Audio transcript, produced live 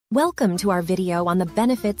Welcome to our video on the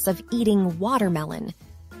benefits of eating watermelon.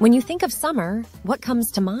 When you think of summer, what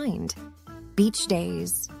comes to mind? Beach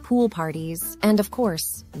days, pool parties, and of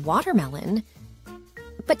course, watermelon.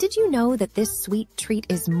 But did you know that this sweet treat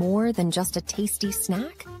is more than just a tasty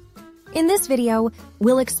snack? In this video,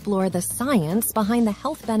 we'll explore the science behind the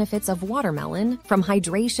health benefits of watermelon, from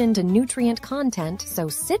hydration to nutrient content, so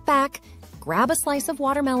sit back, grab a slice of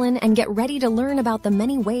watermelon, and get ready to learn about the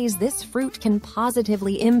many ways this fruit can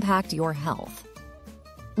positively impact your health.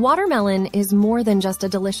 Watermelon is more than just a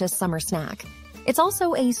delicious summer snack. It's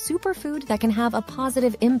also a superfood that can have a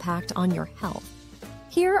positive impact on your health.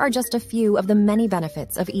 Here are just a few of the many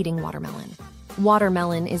benefits of eating watermelon.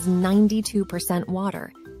 Watermelon is 92%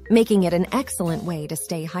 water, making it an excellent way to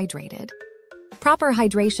stay hydrated. Proper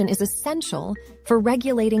hydration is essential for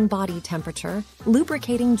regulating body temperature,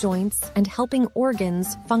 lubricating joints, and helping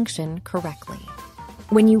organs function correctly.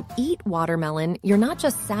 When you eat watermelon, you're not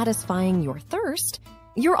just satisfying your thirst,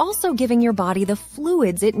 you're also giving your body the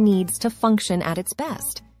fluids it needs to function at its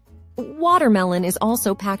best. Watermelon is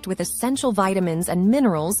also packed with essential vitamins and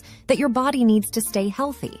minerals that your body needs to stay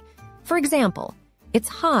healthy. For example, it's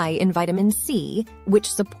high in vitamin C, which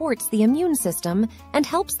supports the immune system and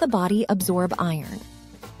helps the body absorb iron.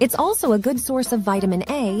 It's also a good source of vitamin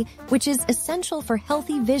A, which is essential for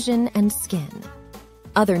healthy vision and skin.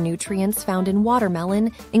 Other nutrients found in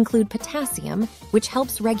watermelon include potassium, which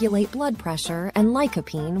helps regulate blood pressure, and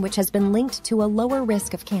lycopene, which has been linked to a lower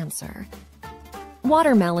risk of cancer.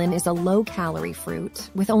 Watermelon is a low-calorie fruit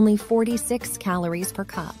with only 46 calories per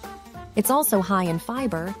cup. It's also high in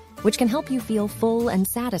fiber, which can help you feel full and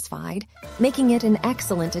satisfied, making it an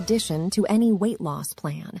excellent addition to any weight loss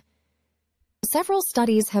plan. Several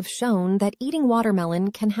studies have shown that eating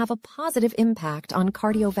watermelon can have a positive impact on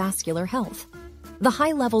cardiovascular health. The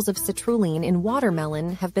high levels of citrulline in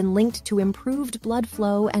watermelon have been linked to improved blood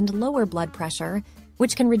flow and lower blood pressure,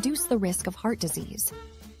 which can reduce the risk of heart disease.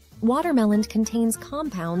 Watermelon contains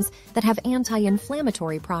compounds that have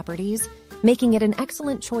anti-inflammatory properties, making it an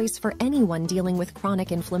excellent choice for anyone dealing with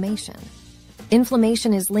chronic inflammation.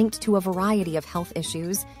 Inflammation is linked to a variety of health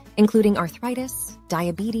issues, including arthritis,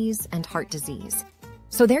 diabetes, and heart disease.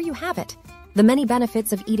 So there you have it, the many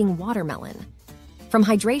benefits of eating watermelon. From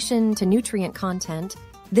hydration to nutrient content,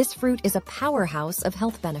 this fruit is a powerhouse of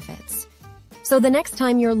health benefits. So the next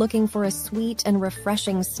time you're looking for a sweet and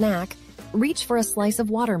refreshing snack, reach for a slice of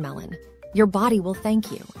watermelon. Your body will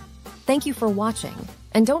thank you. Thank you for watching,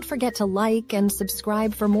 and don't forget to like and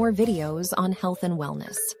subscribe for more videos on health and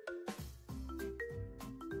wellness.